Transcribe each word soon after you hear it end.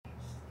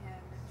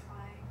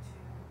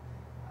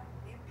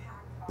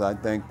I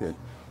think that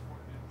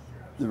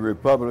the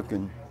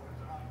Republican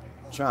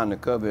trying to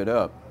cover it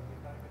up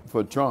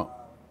for Trump.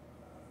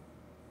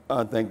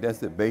 I think that's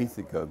the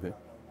basic of it.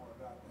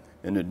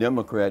 And the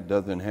Democrat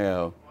doesn't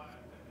have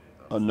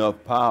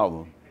enough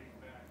power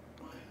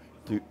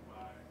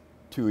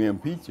to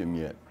impeach him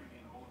yet.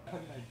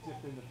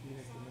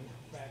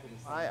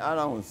 I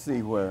don't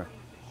see where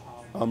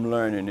I'm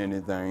learning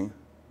anything,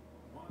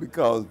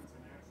 because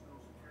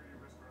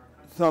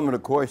some of the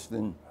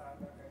questions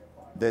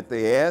that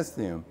they asked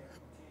him,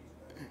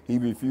 he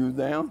refused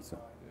to answer.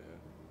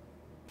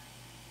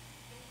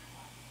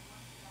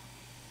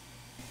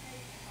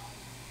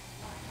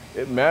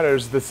 It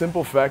matters. The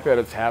simple fact that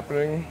it's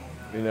happening,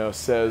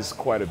 says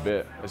quite a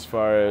bit as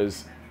far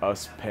as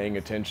us paying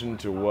attention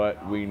to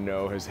what we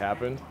know has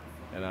happened.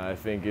 And I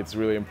think it's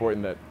really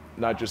important that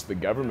not just the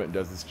government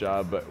does this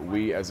job, but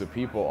we as a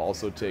people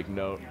also take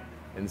note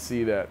and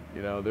see that,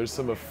 there's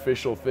some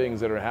official things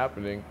that are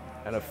happening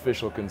and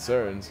official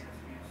concerns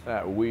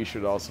that we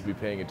should also be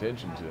paying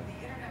attention to.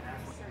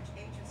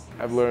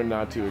 I've learned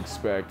not to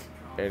expect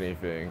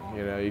anything.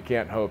 You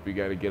can't hope, you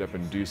got to get up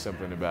and do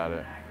something about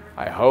it.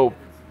 I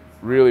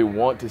really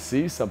want to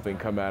see something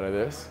come out of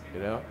this,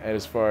 and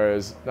as far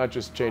as not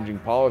just changing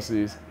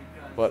policies,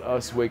 but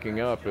us waking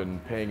up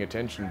and paying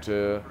attention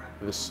to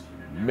the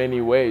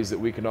many ways that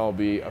we can all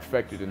be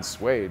affected and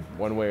swayed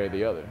one way or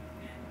the other.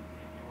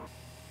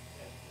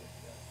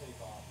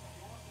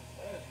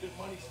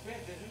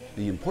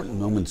 The important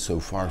moment so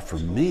far for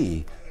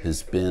me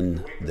has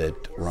been that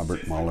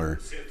Robert Mueller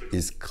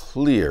is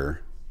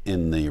clear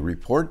in the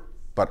report,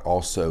 but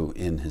also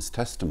in his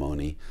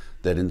testimony,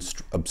 that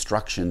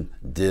obstruction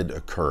did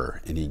occur,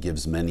 and he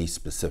gives many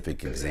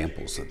specific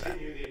examples of that.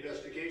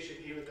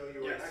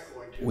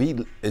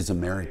 We, as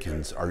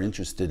Americans, are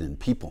interested in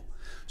people,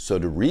 so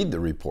to read the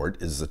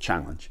report is a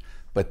challenge,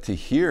 but to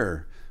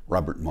hear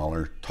Robert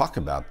Mueller talk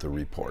about the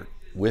report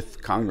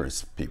with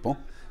Congress people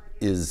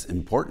is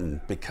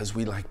important, because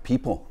we like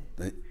people.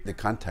 The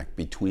contact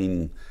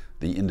between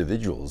the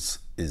individuals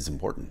is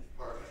important.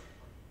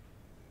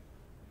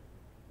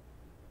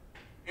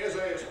 As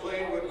I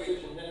explained, what we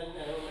then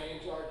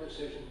remains our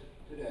decision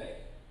today.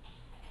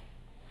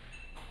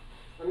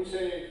 Let me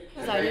say,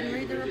 because I didn't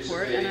read the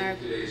report, and I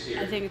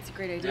think it's a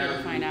great idea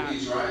to find out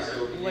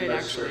what it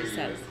actually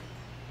says.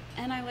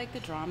 And I like the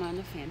drama and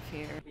the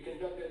fanfare. We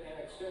conducted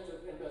an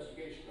extensive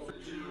investigation of the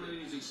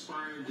generating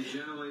expired,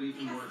 degenerating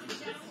from working.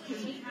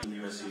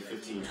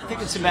 I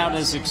think it's about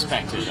as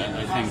expected.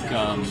 I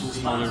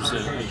think Mueller's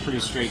a pretty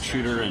straight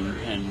shooter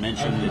and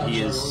mentioned that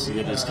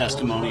his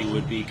testimony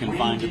would be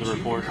confined to the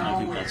report, and I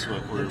think that's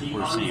what we're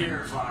seeing.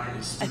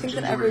 I think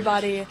that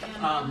everybody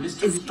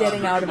is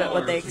getting out of it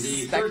what they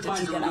expected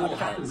to get out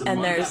of it,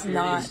 and there's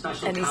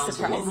not any surprises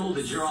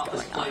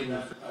going on.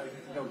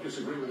 I don't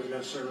disagree with it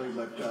necessarily,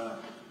 but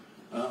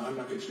I'm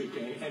not going to speak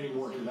to any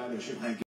more to that issue. Thank you.